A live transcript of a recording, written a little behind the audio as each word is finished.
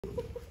Why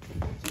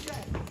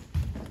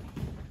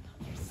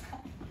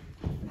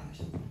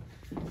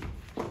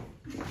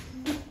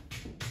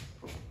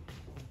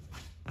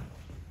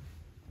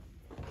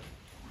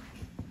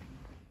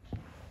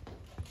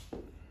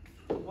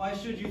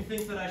should you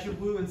think that I should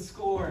woo and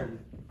scorn?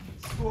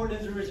 Scorn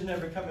is origin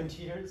never come in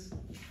tears.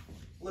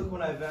 Look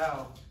when I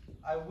vow,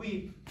 I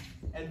weep,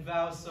 and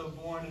vow so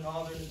born in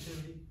all their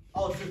nativity,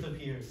 all truth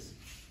appears.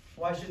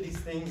 Why should these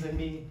things in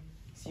me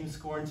seem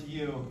scorn to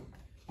you,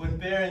 when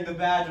bearing the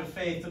badge of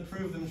faith to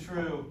prove them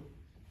true?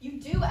 You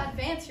do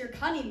advance your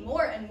cunning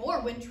more and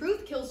more, when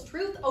truth kills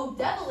truth, O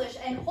devilish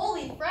and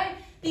holy friend.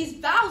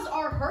 These vows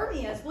are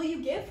Hermia's, will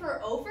you give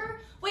her over?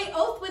 Weigh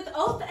oath with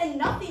oath, and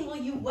nothing will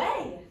you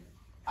weigh.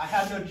 I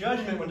had no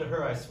judgment when to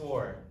her I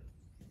swore.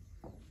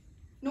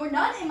 Nor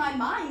none in my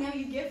mind, now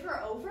you give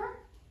her over?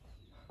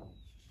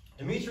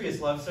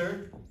 Demetrius loves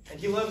her, and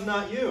he loves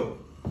not you.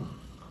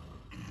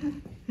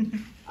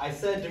 I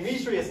said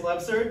Demetrius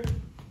loves her,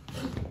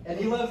 and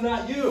he loves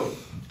not you.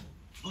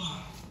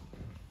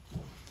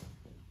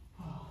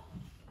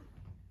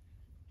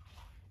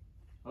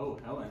 Oh,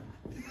 Helen,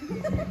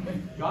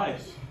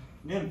 goddess,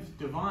 nymph,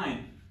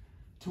 divine,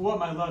 to what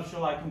my love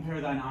shall I compare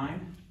thine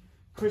eyne?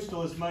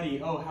 Crystal is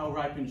muddy, oh, how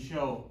ripe and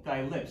show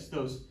thy lips,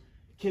 those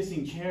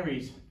kissing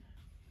cherries,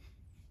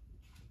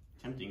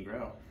 tempting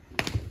grow.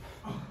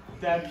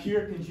 That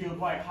pure congealed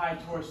white high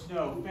tore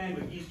snow, fanned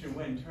with eastern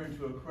wind, turned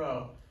to a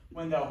crow.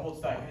 When thou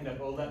holdst thy hand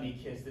up, oh, let me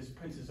kiss this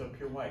princess of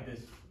pure white,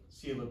 this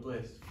seal of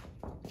bliss.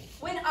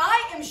 When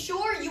I am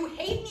sure you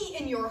hate me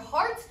in your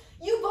hearts,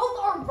 you both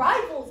are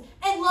rivals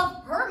and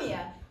love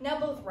Hermia. Now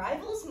both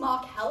rivals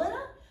mock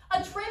Helena?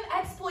 A trim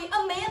exploit,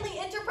 a manly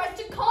enterprise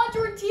to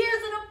conjure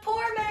tears in a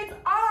poor maid's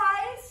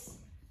eyes.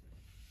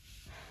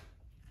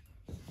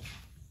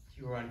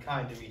 You are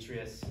unkind,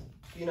 Demetrius.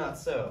 Be not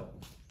so.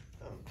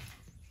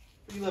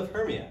 For you love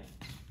Hermia.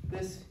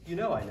 This you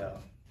know I know.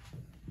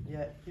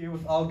 Yet here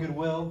with all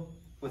goodwill,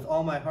 with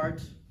all my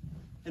heart,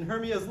 in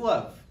Hermia's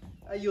love,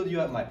 I yield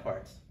you up my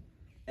part.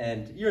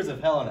 And yours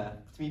of Helena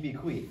to me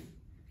bequeath,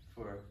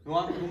 for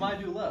whom I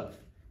do love,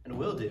 and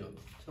will do,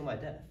 till my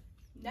death.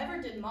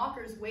 Never did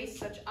mockers waste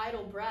such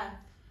idle breath.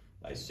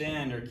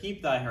 Lysander,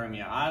 keep thy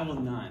Hermia, I will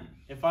none.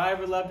 If I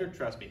ever loved her,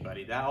 trust me,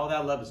 buddy, all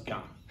that love is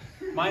gone.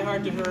 My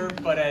heart to her,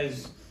 but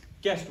as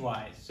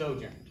guest-wise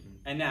sojourned.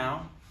 And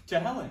now, to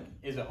Helen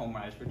is a home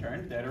rise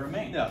returned, there to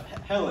remain. No,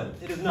 Helen,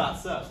 it is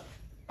not so.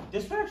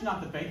 Disparage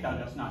not the faith thou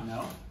dost not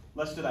know,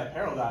 lest to thy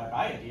peril thou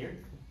abide, dear.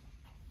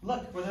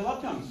 Look, where their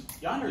love tongues,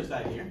 yonder is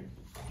thy dear.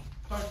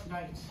 Dark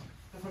night,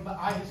 that from the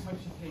eye his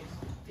function takes,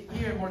 the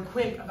ear more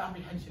quick of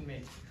apprehension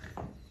makes.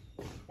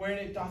 Wherein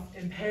it doth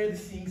impair the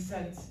seeing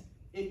sense,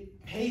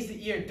 it pays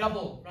the ear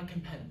double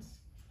recompense.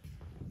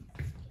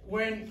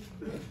 Wherein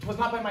 'twas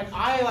not by mine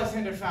eye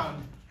Lysander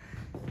found,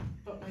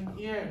 but mine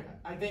ear,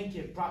 I thank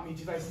it, brought me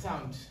to thy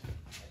sound.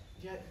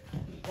 Yet,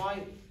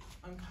 why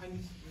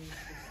unkindness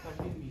dost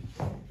thou bid me?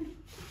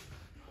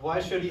 Why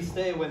should he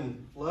stay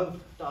when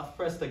love doth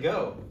press to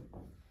go?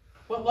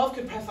 What love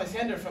could press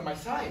Lysander from my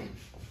side?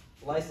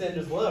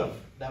 Lysander's love,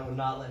 that would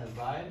not let him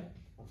bide.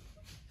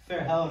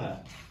 Fair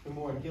Helena, who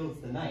more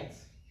gilds the night.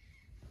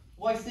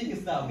 Why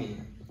seekest thou me?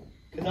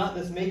 Could not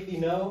this make thee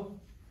know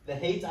the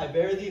hate I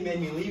bear thee made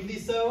me leave thee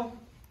so?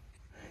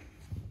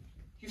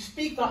 You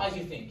speak not as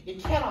you think.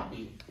 It cannot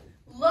be.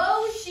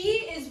 Lo,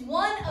 she is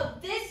one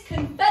of this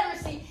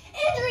confederacy.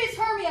 Injurious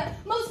Hermia,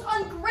 most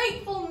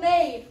ungrateful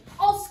maid.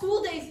 All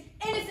school days,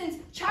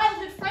 innocence,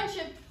 childhood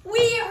friendship,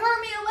 we,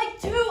 Hermia,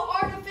 like two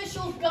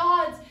artificial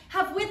gods,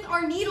 have with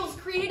our needles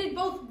created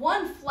both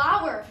one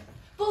flower,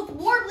 both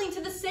warbling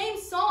to the same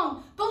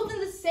song, both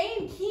in the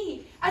same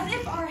key, as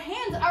if our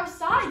hands, our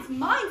sides,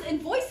 minds, and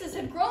voices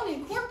had grown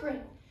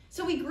incorporate.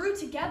 So we grew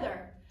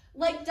together,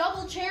 like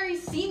double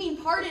cherries seeming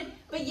parted,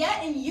 but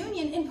yet in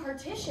union in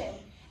partition.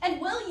 And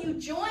will you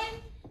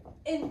join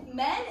in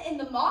men in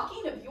the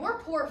mocking of your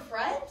poor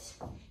friend?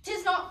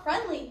 'Tis not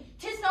friendly,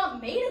 'tis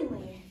not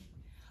maidenly.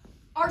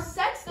 Our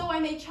sex, though I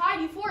may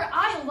chide you for it,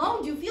 I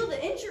alone do feel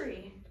the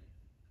injury.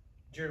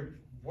 Your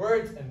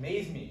words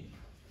amaze me.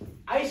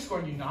 I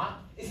scorn you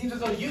not. It seems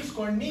as though you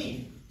scorn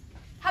me.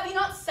 Have you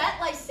not sent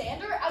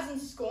Lysander, as in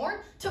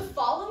scorn, to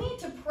follow me,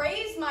 to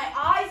praise my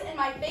eyes and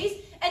my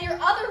face, and your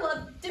other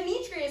love,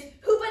 Demetrius,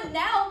 who but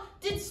now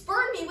did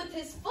spurn me with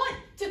his foot,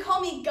 to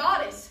call me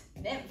goddess,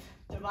 nymph,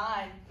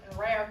 divine, and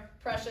rare,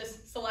 precious,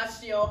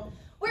 celestial?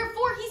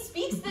 Wherefore he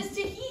speaks this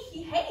to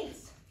he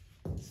hates.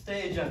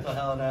 Stay, gentle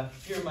Helena,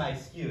 hear my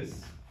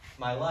excuse.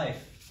 My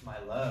life, my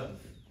love,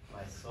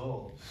 my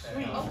soul.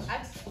 Sweet. Oh,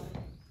 excellent.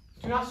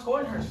 Do not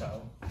scorn her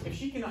so. If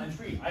she cannot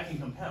entreat, I can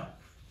compel.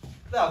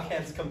 Thou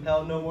canst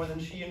compel no more than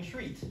she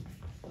entreat.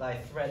 Thy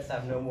threats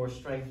have no more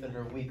strength than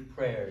her weak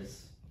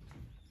prayers.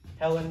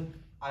 Helen,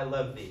 I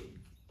love thee.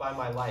 By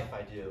my life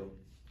I do.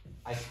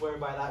 I swear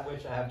by that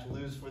which I have to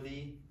lose for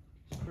thee,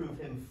 to prove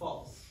him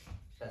false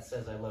that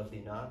says I love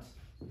thee not.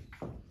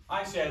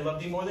 I say I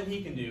love thee more than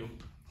he can do.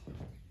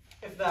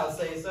 If thou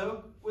say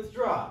so,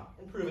 withdraw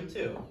and prove it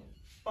too.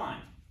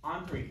 Fine,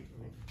 on three.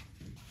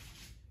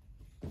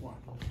 1,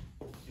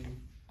 2,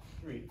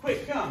 3.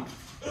 Quick, come.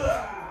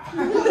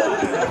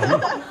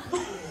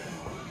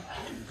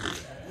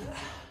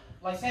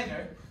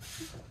 Lysander,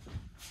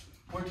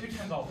 we're too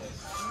turns all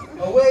this.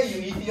 Away,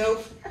 you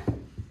Ethiop!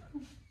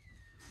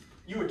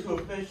 You were too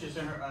officious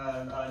in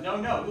her,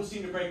 no, you'll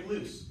seem to break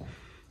loose.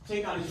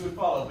 Take on as you would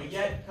follow, but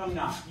yet come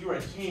not. You are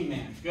a tame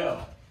man.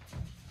 Go.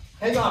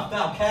 Hang off,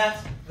 thou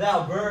cat,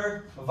 thou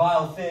bird,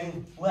 vile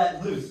thing,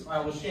 let loose, or I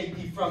will shake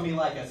thee from me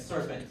like a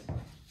serpent.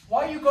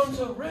 Why are you going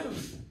so rude?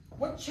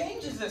 What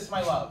change is this,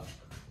 my love?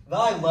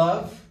 Thy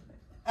love,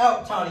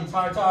 out, tawny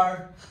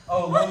tartar,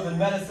 O loathed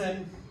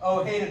medicine,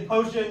 O hated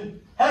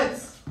potion,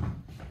 hence!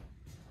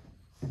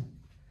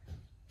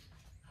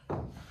 Do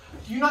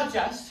you not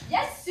jest?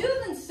 Yes,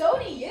 sooth, and so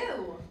do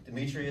you.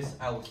 Demetrius,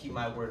 I will keep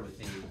my word with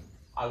thee.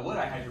 I would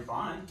I had your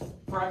bond,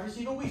 for I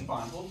perceive a weak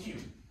bond holds you.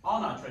 I'll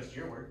not trust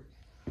your word.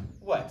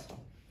 What?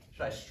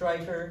 Should I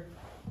strike her,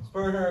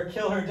 spurn her,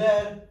 kill her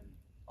dead?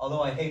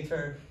 Although I hate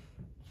her,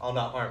 I'll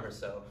not harm her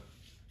so.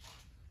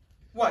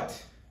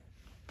 What?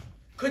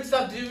 Couldst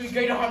thou do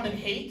greater harm than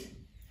hate?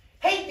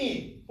 Hate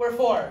me,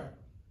 wherefore?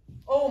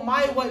 Oh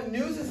my, what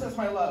news is this,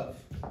 my love?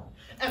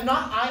 Am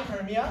not I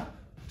Hermia?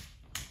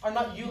 Are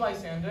not you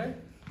Lysander?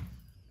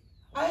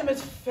 I am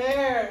as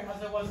fair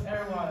as I was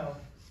erewhile.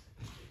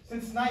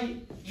 Since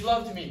night you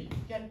loved me,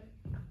 yet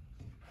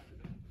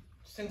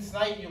since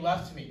night you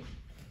left me.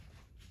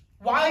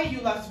 Why you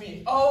left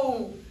me?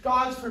 Oh,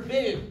 gods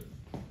forbid.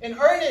 In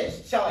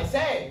earnest, shall I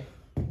say?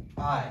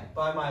 I,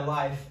 by my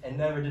life, and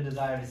never did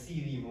desire to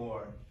see thee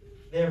more.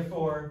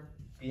 Therefore,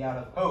 be out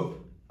of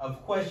hope,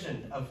 of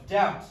question, of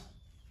doubt.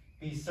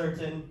 Be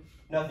certain,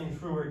 nothing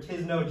truer,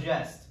 'tis no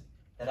jest,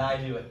 that I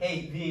do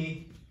hate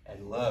thee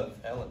and love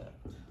Helena.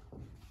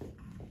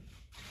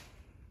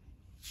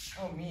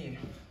 Oh, me.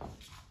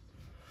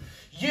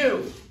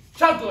 You,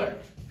 juggler!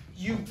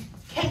 You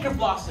canker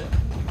blossom!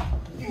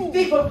 You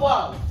thief of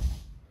love!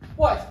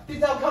 What,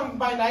 didst thou come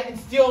by night and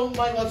steal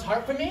my love's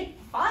heart from me?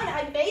 Fine,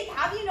 I faith,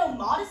 have you no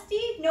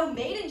modesty, no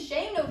maiden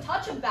shame, no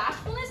touch of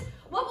bashfulness?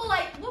 What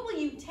will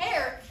you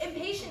tear?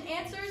 Impatient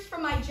answers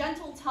from my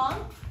gentle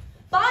tongue?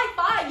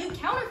 Fie, you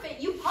counterfeit,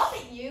 you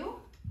puppet, you!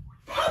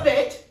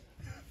 Puppet?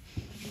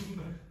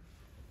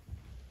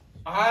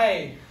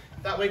 Aye,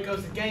 that way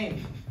goes the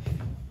game.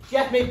 She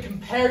hath made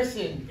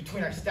comparison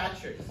between our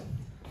statures.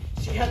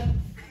 She hath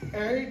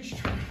urged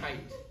her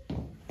height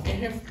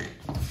and her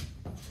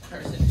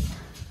personage,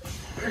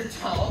 her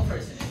tall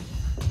personage.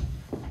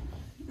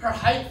 Her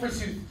height,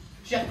 forsooth,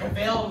 she hath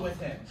prevailed with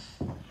him.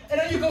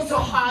 And are you go so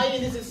high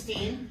in his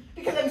esteem,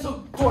 because I'm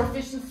so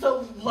dwarfish and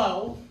so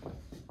low?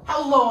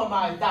 How low am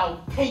I,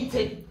 thou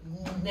painted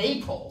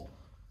maypole?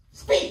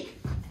 Speak!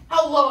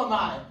 How low am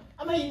I?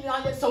 Am I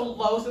not yet so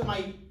low so that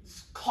my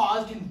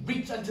claws can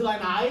reach unto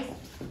thine eyes?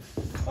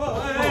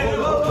 Oh,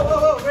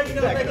 hey, break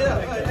it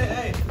up,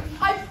 hey.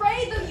 I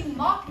pray, though you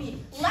mock me,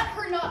 let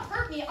her not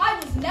hurt me. I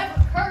was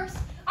never cursed.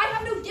 I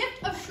have no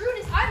gift of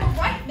shrewdness. I'm a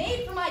right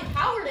maid for my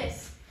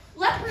cowardice.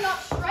 Let her not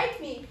strike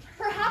me.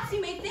 Perhaps you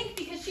may think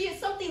because she is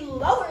something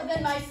lower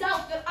than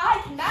myself that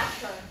I can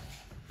match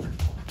her.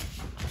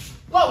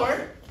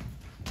 Lower?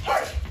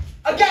 Hurt!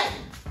 Again!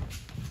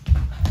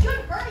 Good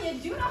Hermia,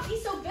 do not be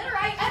so bitter.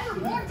 I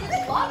evermore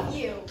did love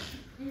you.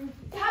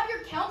 Have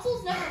your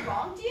counsels never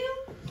wronged you?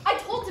 I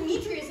told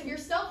Demetrius of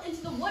yourself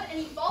into the wood, and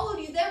he followed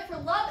you there for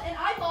love, and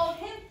I followed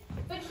him.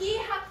 But he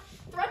hath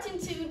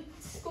threatened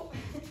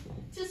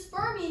to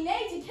spur me,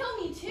 nay, to kill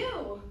me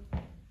too.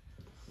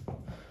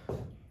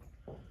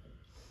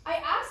 I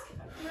ask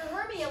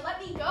Hermia, let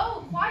me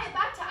go. Quiet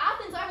back to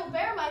Athens, I will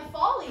bear my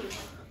folly.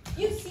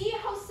 You see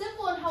how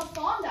simple and how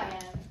fond I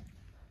am.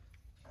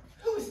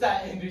 Who is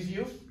that hinders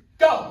you?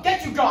 Go,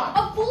 get you gone!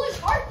 A foolish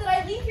heart that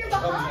I leave here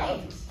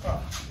behind.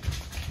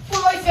 For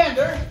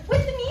Lysander!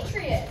 With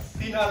Demetrius.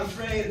 Be not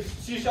afraid,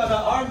 she shall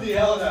not harm thee,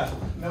 Helena.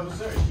 No,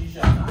 sir, she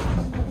shall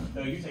not.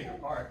 Though you take her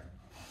part.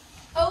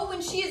 Oh,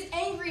 when she is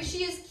angry,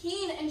 she is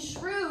keen and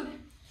shrewd.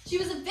 She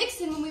was a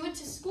vixen when we went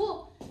to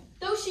school.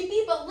 Though she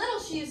be but little,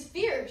 she is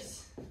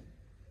fierce.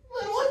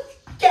 Little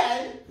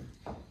again?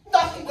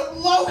 Nothing but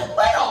low and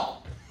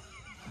little!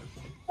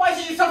 Why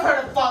should you suffer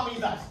her to flaunt me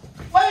thus?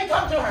 Let me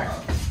come to her!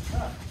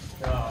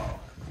 No.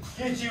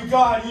 Get you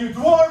gone, you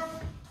dwarf!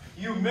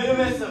 You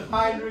minimus of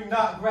hindering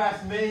not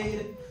grass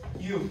made!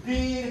 You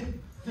bead!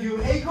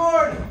 You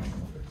acorn!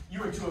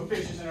 You are too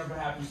officious in her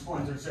behalf and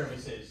scorns her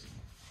services.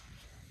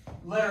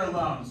 Let her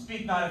alone.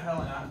 Speak not of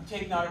Helena.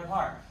 Take not her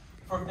part.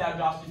 For if thou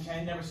dost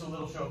intend never so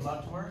little show of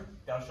love to her,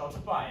 thou shalt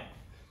defy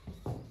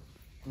it.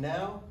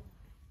 Now,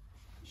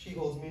 she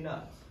holds me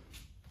not.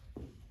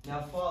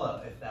 Now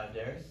follow, if thou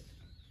darest,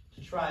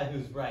 to try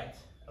who's right,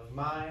 of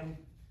mine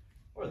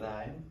or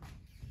thine,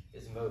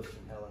 is most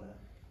in Helena.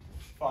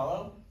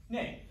 Follow?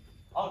 Nay,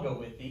 I'll go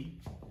with thee.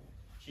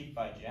 Cheek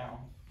by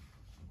jowl.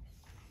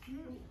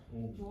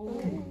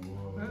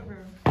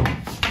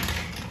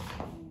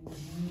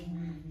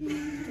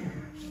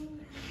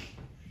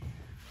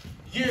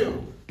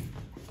 You,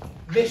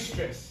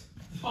 mistress,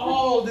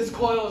 all this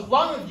coil is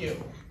long of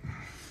you.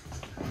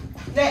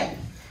 Nay,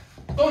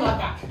 go not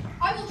back.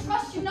 I will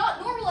trust you not,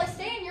 nor will I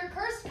stay in your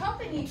cursed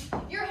company.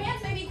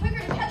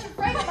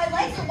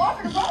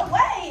 locker to borrow